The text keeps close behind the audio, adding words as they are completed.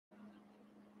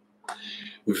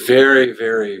Very,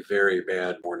 very, very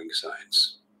bad warning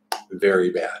signs.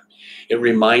 Very bad. It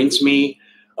reminds me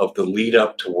of the lead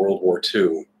up to World War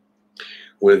II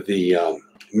with the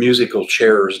musical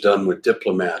chairs done with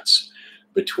diplomats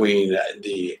between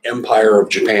the Empire of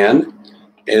Japan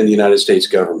and the United States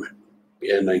government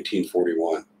in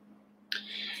 1941.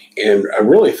 And I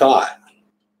really thought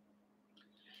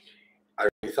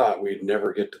we'd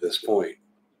never get to this point.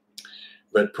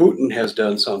 But Putin has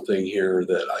done something here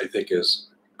that I think is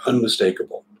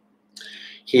unmistakable.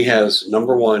 He has,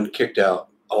 number one, kicked out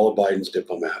all of Biden's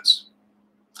diplomats.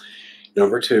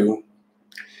 Number two,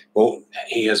 well,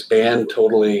 he has banned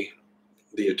totally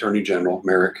the Attorney General,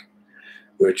 Merrick,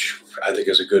 which I think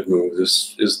is a good move.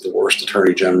 This is the worst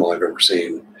Attorney General I've ever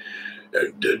seen.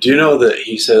 Do you know that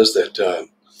he says that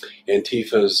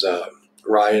Antifa's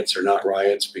riots are not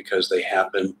riots because they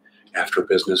happen after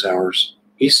business hours?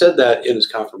 He said that in his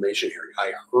confirmation hearing.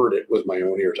 I heard it with my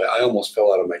own ears. I almost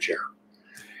fell out of my chair.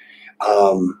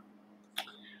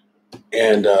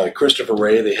 And Christopher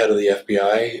Wray, the head of the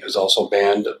FBI, is also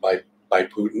banned by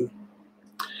Putin.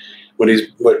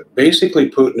 What basically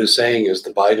Putin is saying is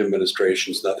the Biden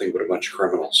administration is nothing but a bunch of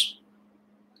criminals.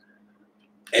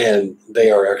 And they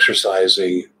are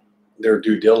exercising their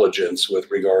due diligence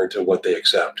with regard to what they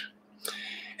accept.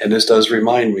 And this does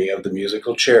remind me of the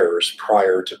musical chairs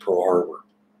prior to Pearl Harbor.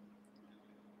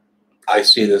 I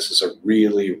see this as a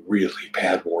really, really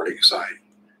bad warning sign.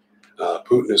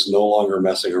 Putin is no longer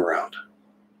messing around.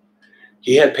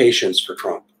 He had patience for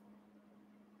Trump.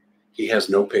 He has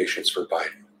no patience for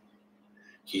Biden.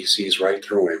 He sees right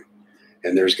through him,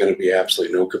 and there's going to be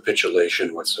absolutely no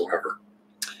capitulation whatsoever.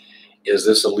 Is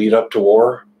this a lead up to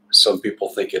war? Some people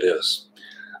think it is.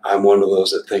 I'm one of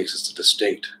those that thinks it's a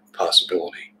distinct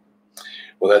possibility.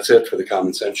 Well, that's it for the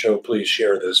Common Sense Show. Please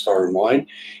share this far and wide.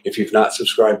 If you've not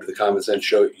subscribed to the Common Sense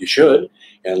Show, you should,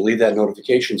 and leave that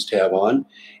notifications tab on.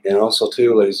 And also,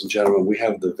 too, ladies and gentlemen, we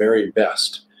have the very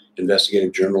best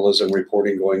investigative journalism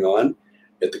reporting going on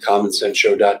at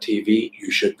thecommonsenseshow.tv.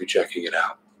 You should be checking it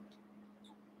out.